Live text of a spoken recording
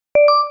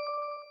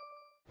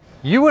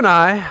You and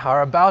I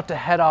are about to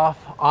head off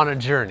on a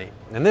journey,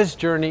 and this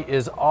journey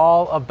is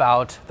all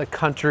about the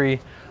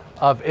country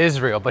of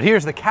Israel. But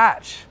here's the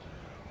catch.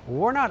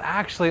 We're not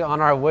actually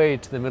on our way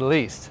to the Middle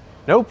East.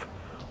 Nope,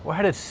 we're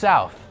headed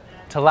south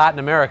to Latin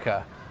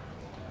America.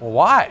 Well,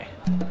 why?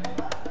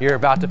 You're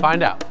about to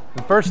find out.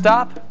 And first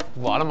stop,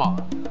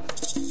 Guatemala.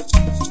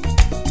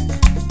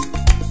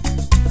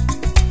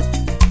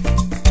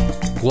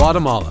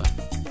 Guatemala,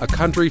 a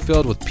country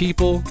filled with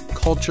people,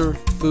 culture,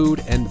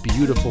 food, and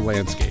beautiful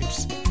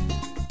landscapes.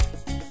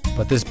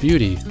 But this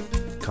beauty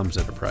comes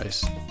at a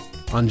price.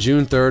 On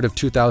June 3rd of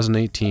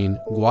 2018,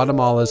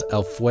 Guatemala's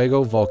El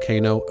Fuego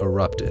volcano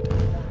erupted,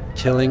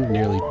 killing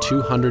nearly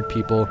 200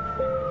 people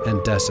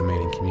and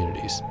decimating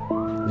communities,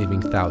 leaving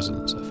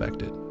thousands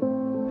affected.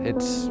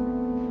 It's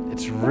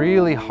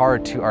really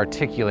hard to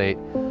articulate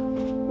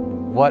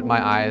what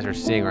my eyes are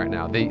seeing right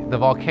now. The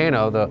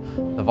volcano, the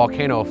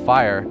volcano of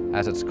fire,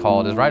 as it's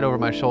called, is right over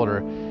my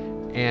shoulder,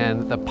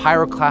 and the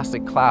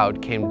pyroclastic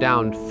cloud came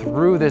down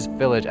through this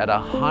village at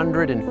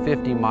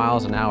 150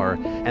 miles an hour,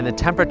 and the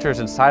temperatures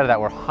inside of that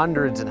were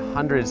hundreds and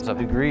hundreds of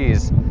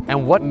degrees.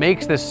 And what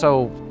makes this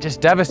so just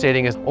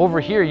devastating is over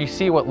here you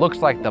see what looks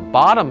like the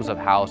bottoms of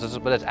houses,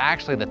 but it's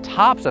actually the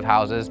tops of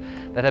houses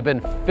that have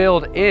been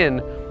filled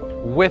in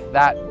with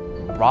that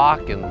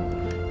rock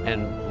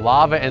and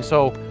lava. And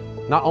so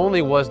not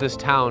only was this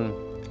town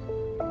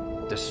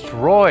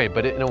destroyed,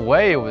 but in a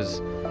way it was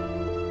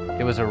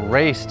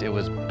erased, it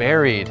was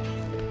buried.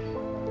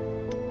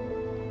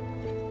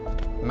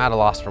 I'm at a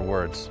loss for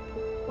words.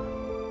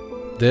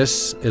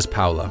 This is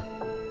Paula.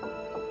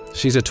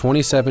 She's a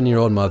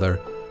 27-year-old mother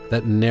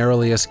that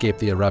narrowly escaped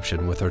the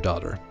eruption with her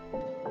daughter.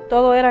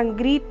 Todo eran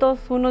gritos,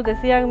 unos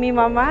decían mi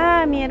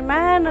mamá, mi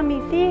hermano,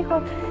 mis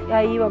hijos. Y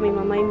ahí iba mi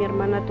mamá y mi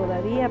hermana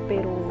todavía,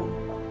 pero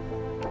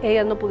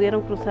ellas no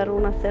pudieron cruzar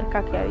una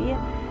cerca que había.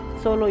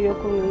 Solo yo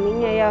con mi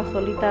niña, ella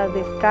solita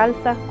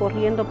descalza,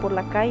 corriendo por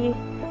la calle.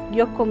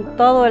 Yo con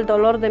todo el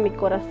dolor de mi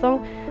corazón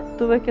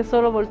tuve que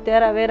solo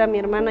voltear a ver a mi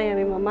hermana y a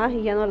mi mamá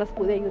y ya no las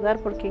pude ayudar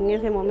porque en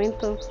ese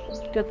momento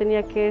yo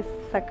tenía que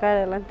sacar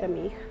adelante a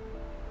mi hija.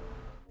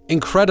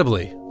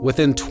 Incredibly,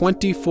 within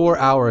 24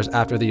 hours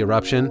after the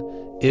eruption,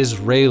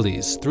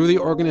 Israelis, through the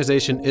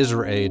organization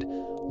IsraAID,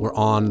 were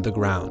on the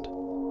ground.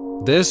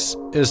 This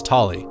is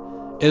Tali,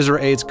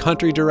 IsraAID's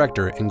country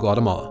director in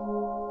Guatemala.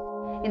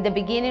 In the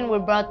beginning, we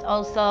brought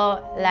also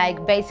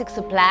like basic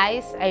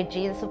supplies,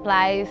 hygiene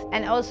supplies,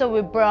 and also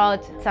we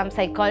brought some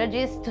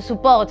psychologists to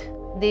support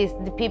the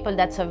people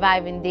that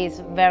survive in this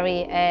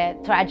very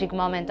tragic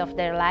moment of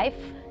their life.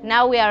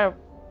 Now we are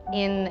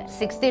in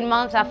 16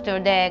 months after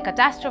the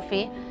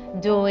catastrophe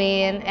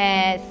doing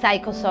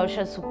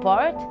psychosocial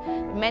support.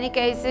 In many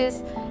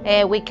cases,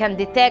 we can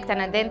detect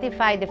and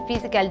identify the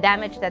physical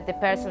damage that the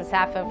person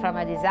suffered from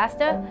a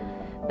disaster,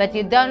 but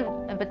in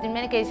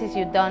many cases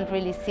you don't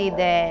really see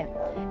the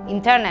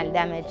internal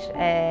damage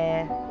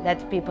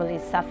that people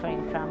is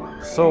suffering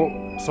from. So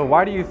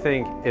why do you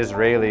think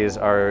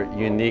Israelis are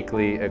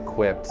uniquely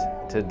equipped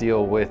to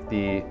deal with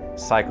the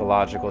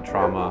psychological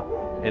trauma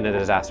in a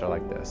disaster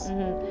like this?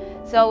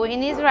 So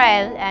in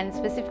Israel, and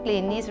specifically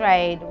in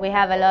IsraAID, we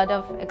have a lot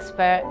of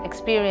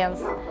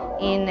experience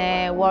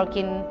in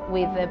working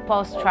with the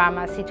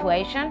post-trauma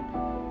situation.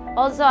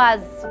 Also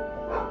as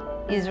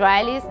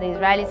Israelis, the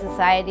Israeli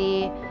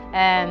society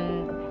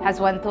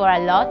has went through a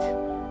lot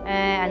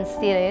and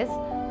still is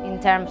in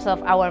terms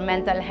of our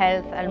mental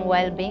health and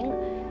well-being.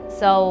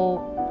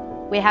 So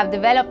we have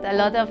developed a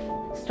lot of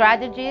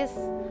strategies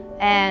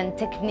and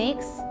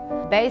techniques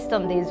based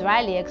on the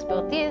Israeli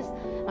expertise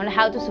on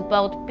how to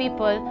support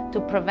people to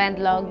prevent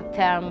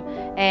long-term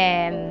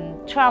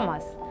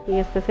traumas. Y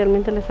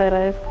especialmente les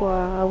agradezco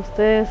a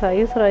ustedes, a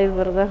IsraAID,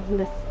 ¿verdad?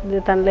 De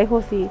tan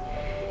lejos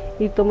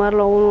y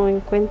tomarlo uno en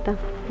cuenta.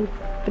 Y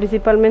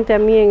principalmente a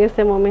mí en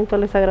este momento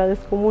les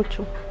agradezco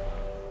mucho.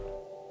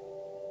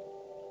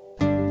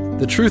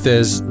 The truth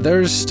is,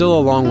 there's still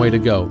a long way to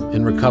go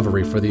in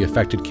recovery for the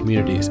affected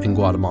communities in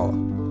Guatemala.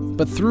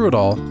 But through it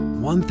all,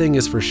 one thing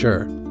is for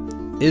sure.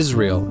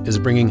 Israel is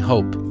bringing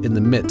hope in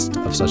the midst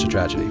of such a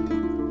tragedy.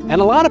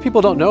 And a lot of people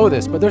don't know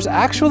this, but there's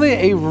actually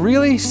a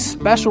really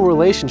special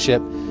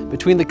relationship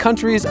between the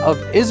countries of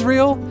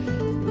Israel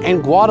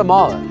and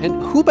Guatemala.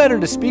 And who better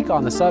to speak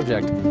on the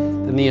subject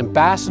than the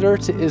ambassador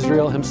to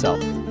Israel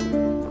himself?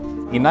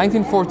 In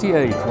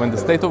 1948, when the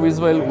State of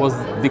Israel was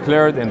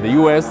declared and the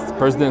US,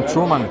 President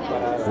Truman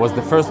was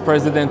the first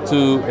president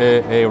to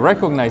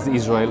recognize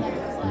Israel,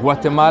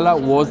 Guatemala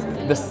was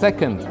the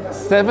second.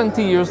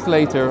 70 years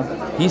later,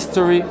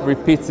 history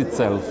repeats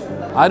itself.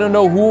 I don't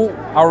know who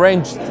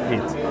arranged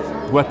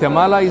it.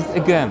 Guatemala is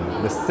again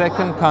the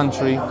second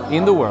country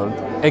in the world,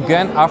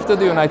 again after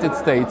the United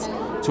States,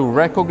 to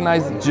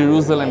recognize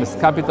Jerusalem as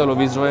capital of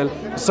Israel.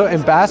 So,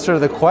 Ambassador,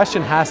 the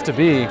question has to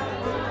be,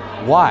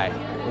 why?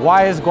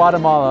 Why is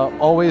Guatemala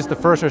always the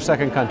first or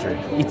second country?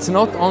 It's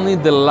not only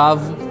the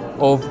love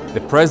of the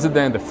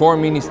president, the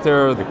foreign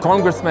minister, the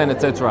congressman,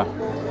 etc.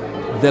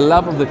 The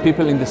love of the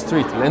people in the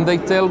street. And they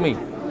tell me,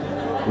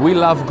 we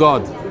love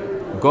God.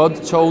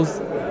 God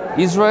chose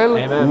Israel.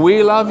 Amen.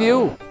 We love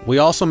you. We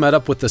also met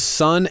up with the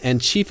son and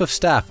chief of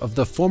staff of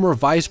the former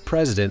vice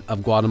president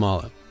of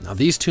Guatemala. Now,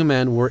 these two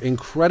men were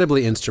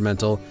incredibly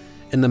instrumental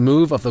in the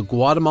move of the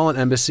Guatemalan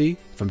embassy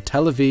from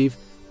Tel Aviv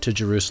to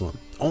Jerusalem,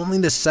 only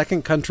the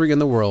second country in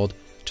the world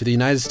to the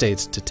United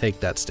States to take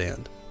that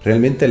stand.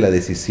 Realmente la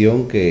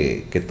decisión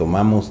que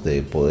tomamos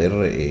de poder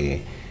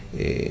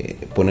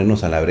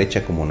ponernos a la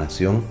brecha como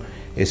nación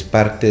es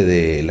parte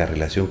de la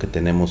relación que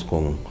tenemos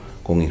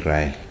con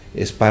Israel.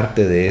 Es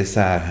parte de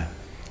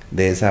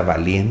esa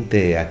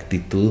valiente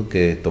actitud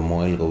que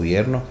tomó el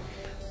gobierno.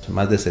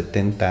 Más de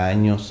 70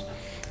 años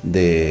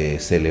de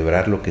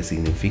celebrar lo que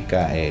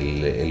significa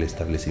el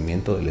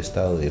establecimiento del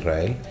Estado de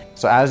Israel.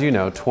 So as you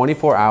know,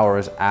 24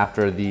 hours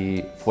after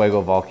the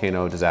Fuego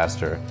volcano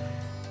disaster,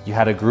 you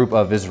had a group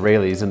of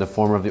Israelis in the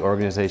form of the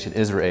organization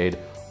IsraAID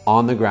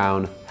on the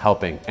ground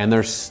helping, and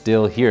they're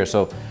still here.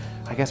 So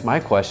I guess my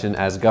question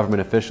as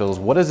government officials,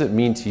 what does it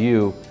mean to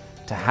you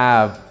to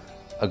have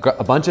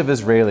a bunch of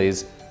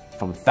Israelis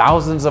from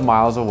thousands of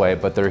miles away,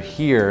 but they're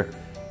here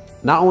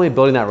not only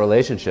building that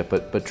relationship,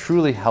 but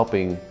truly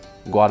helping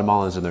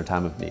Guatemalans in their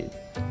time of need?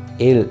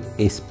 El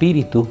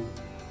Espíritu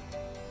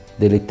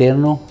del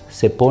Eterno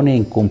se pone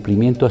en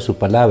cumplimiento a su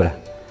palabra,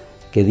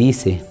 que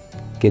dice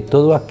que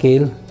todo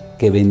aquel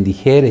que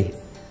bendijere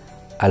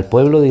al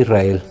pueblo de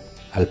Israel,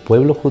 al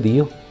pueblo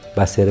judío,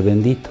 va a ser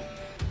bendito.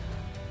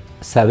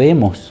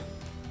 Sabemos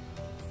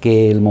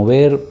que el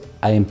mover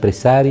a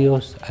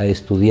empresarios, a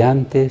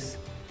estudiantes,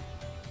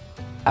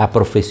 a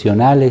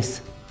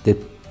profesionales de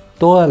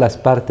todas las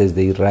partes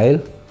de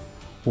Israel,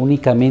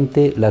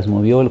 únicamente las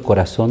movió el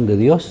corazón de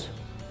Dios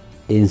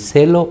en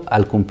celo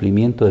al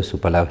cumplimiento de su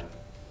palabra.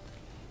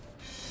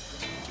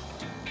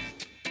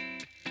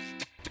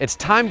 It's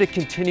time to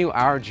continue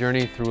our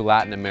journey through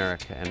Latin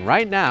America, and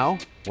right now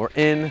we're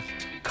in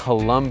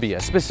Colombia,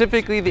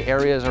 specifically the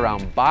areas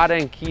around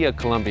Barranquilla,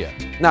 Colombia.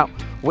 Now,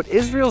 what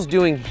Israel's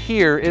doing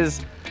here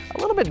is a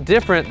little bit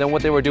different than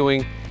what they were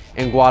doing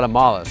in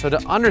Guatemala. So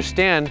to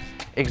understand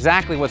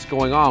exactly what's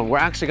going on, we're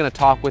actually going to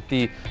talk with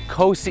the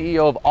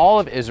co-CEO of all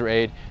of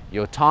IsraAID,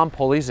 Yotam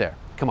Polizer.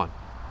 Come on.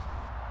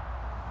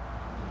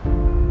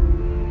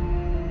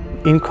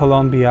 In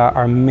Colombia,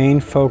 our main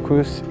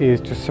focus is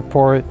to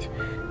support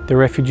the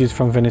refugees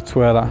from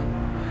Venezuela.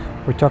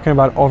 We're talking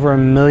about over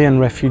 1 million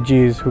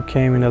refugees who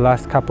came in the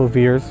last couple of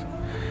years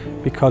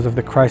because of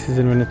the crisis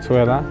in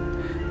Venezuela.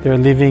 They're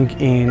living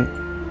in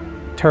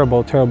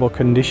terrible, terrible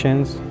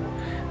conditions.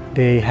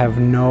 They have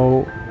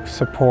no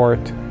support.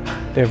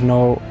 They have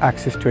no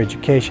access to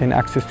education,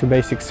 access to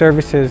basic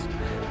services.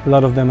 A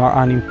lot of them are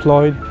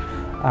unemployed.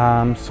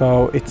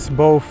 So it's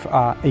both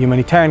a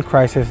humanitarian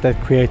crisis that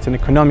creates an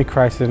economic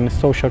crisis and a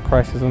social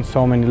crisis on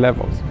so many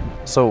levels.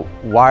 So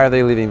why are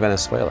they leaving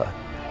Venezuela?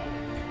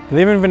 They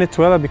live in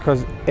Venezuela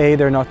because A,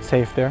 they're not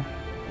safe there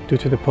due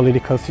to the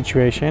political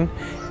situation,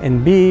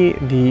 and B,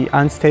 the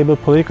unstable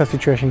political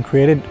situation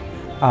created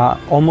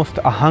almost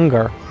a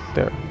hunger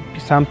there.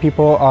 Some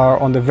people are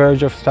on the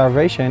verge of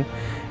starvation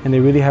and they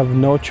really have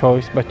no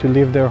choice but to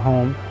leave their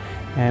home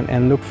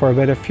and look for a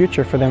better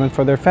future for them and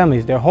for their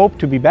families. They hope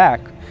to be back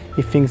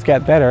if things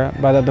get better,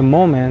 but at the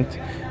moment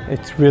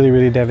it's really,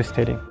 really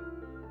devastating.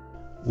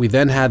 We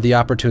then had the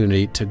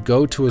opportunity to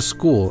go to a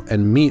school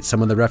and meet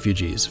some of the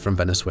refugees from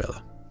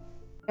Venezuela.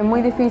 Es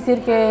muy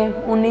difícil que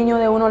un niño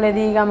de uno le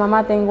diga,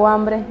 mamá, tengo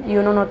hambre, y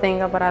uno no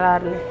tenga para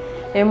darle.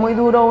 Es muy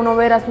duro uno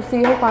ver a sus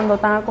hijos cuando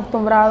están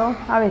acostumbrados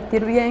a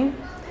vestir bien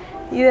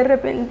y de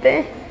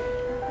repente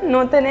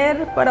no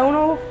tener para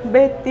uno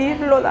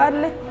vestirlo,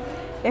 darle,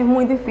 es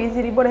muy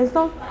difícil, y por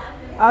eso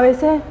a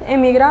veces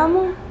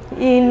emigramos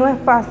y no es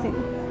fácil.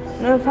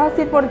 No es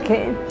fácil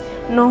porque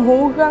nos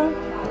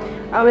juzgan,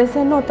 a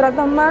veces nos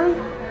tratan mal.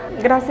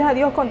 Gracias a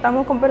Dios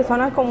contamos con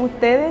personas como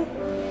ustedes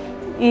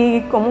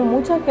y como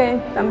muchas que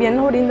también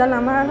nos brindan la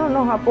mano,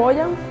 nos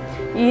apoyan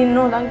y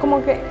nos dan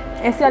como que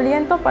ese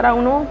aliento para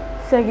uno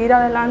seguir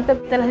adelante.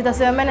 La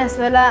situación en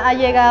Venezuela ha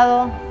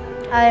llegado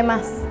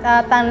además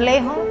a tan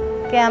lejos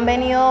que han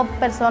venido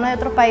personas de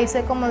otros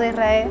países como de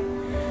Israel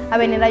a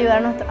venir a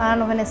ayudar a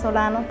los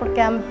venezolanos porque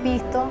han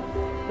visto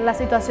la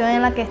situación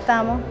en la que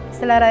estamos.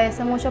 Se le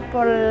agradece mucho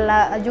por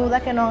la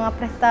ayuda que nos han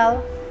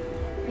prestado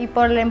y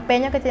por el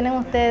empeño que tienen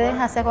ustedes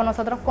hacia con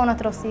nosotros, con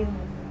nuestros hijos.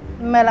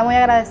 Me la muy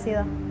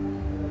agradecida.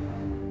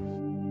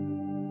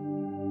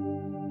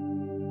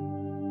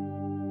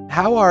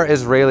 How are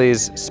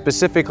Israelis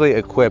specifically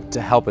equipped to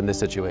help in this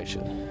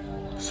situation?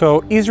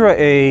 So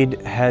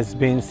IsraAID has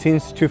been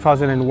since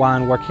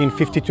 2001 working in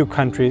 52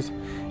 countries,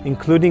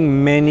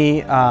 including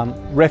many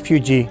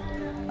refugee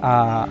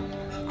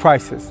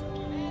crises.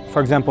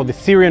 For example, the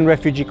Syrian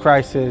refugee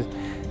crisis,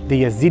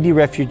 the Yazidi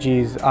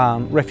refugees,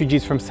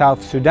 refugees from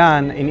South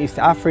Sudan in East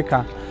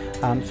Africa.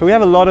 So we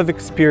have a lot of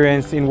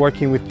experience in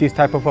working with this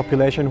type of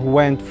population who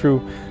went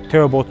through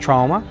terrible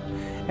trauma.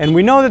 And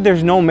we know that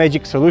there's no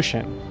magic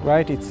solution,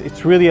 right?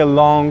 It's really a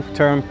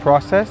long-term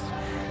process.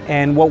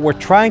 And what we're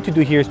trying to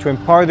do here is to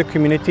empower the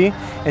community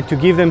and to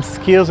give them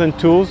skills and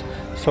tools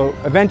so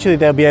eventually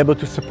they'll be able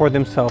to support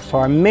themselves. So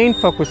our main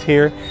focus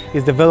here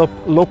is develop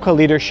local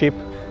leadership,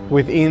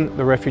 within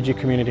the refugee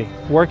community.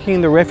 Working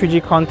in the refugee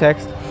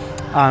context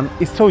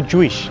is so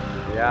Jewish.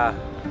 Yeah.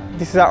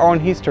 This is our own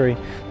history.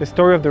 The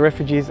story of the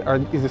refugees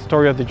is the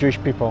story of the Jewish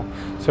people.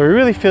 So we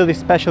really feel this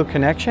special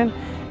connection,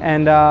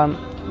 and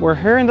we're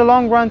here in the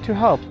long run to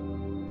help.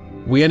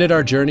 We ended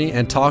our journey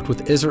and talked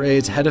with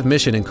IsraAID's head of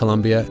mission in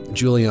Colombia,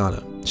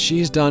 Juliana.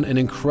 She's done an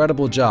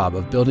incredible job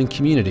of building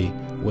community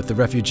with the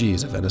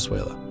refugees of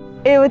Venezuela.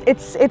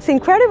 It's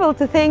incredible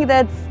to think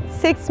that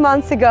 6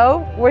 months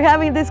ago we're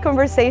having this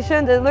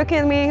conversation. They're looking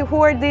at me,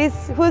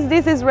 who's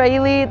this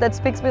Israeli that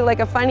speaks with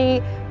like a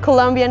funny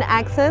Colombian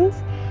accent?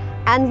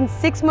 And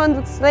 6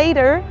 months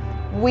later,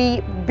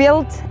 we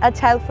built a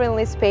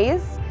child-friendly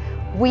space.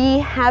 We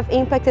have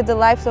impacted the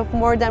lives of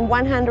more than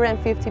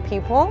 150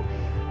 people.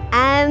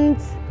 And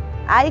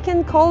I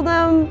can call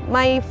them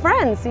my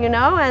friends, you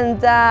know,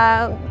 and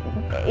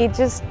it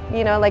just,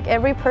 you know, like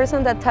every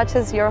person that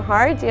touches your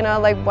heart, you know,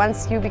 like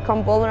once you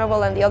become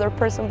vulnerable and the other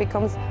person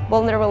becomes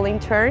vulnerable in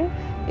turn,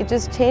 it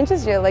just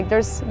changes you. Like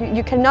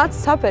you cannot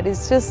stop it.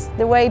 It's just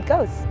the way it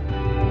goes.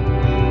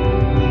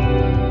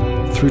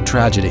 Through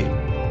tragedy,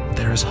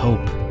 there is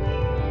hope.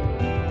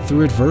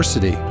 Through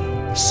adversity,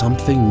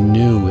 something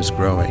new is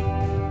growing.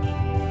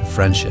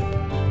 Friendship.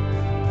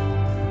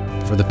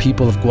 For the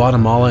people of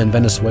Guatemala and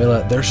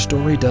Venezuela, their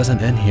story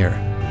doesn't end here.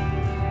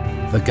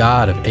 The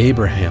God of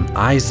Abraham,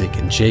 Isaac,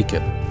 and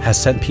Jacob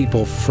has sent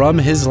people from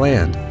his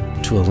land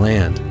to a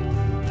land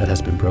that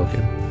has been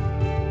broken,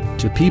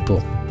 to people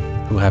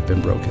who have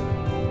been broken.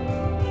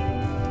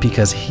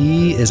 Because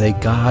he is a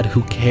God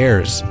who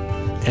cares,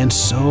 and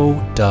so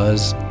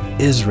does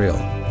Israel.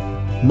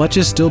 Much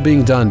is still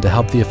being done to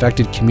help the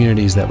affected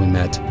communities that we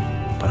met,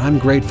 but I'm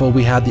grateful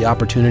we had the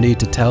opportunity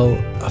to tell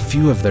a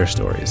few of their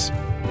stories.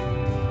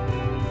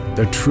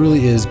 There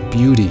truly is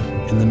beauty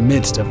in the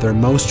midst of their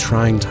most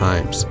trying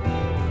times.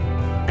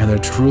 And there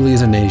truly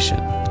is a nation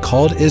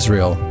called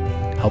Israel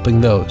helping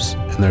those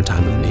in their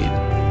time of need.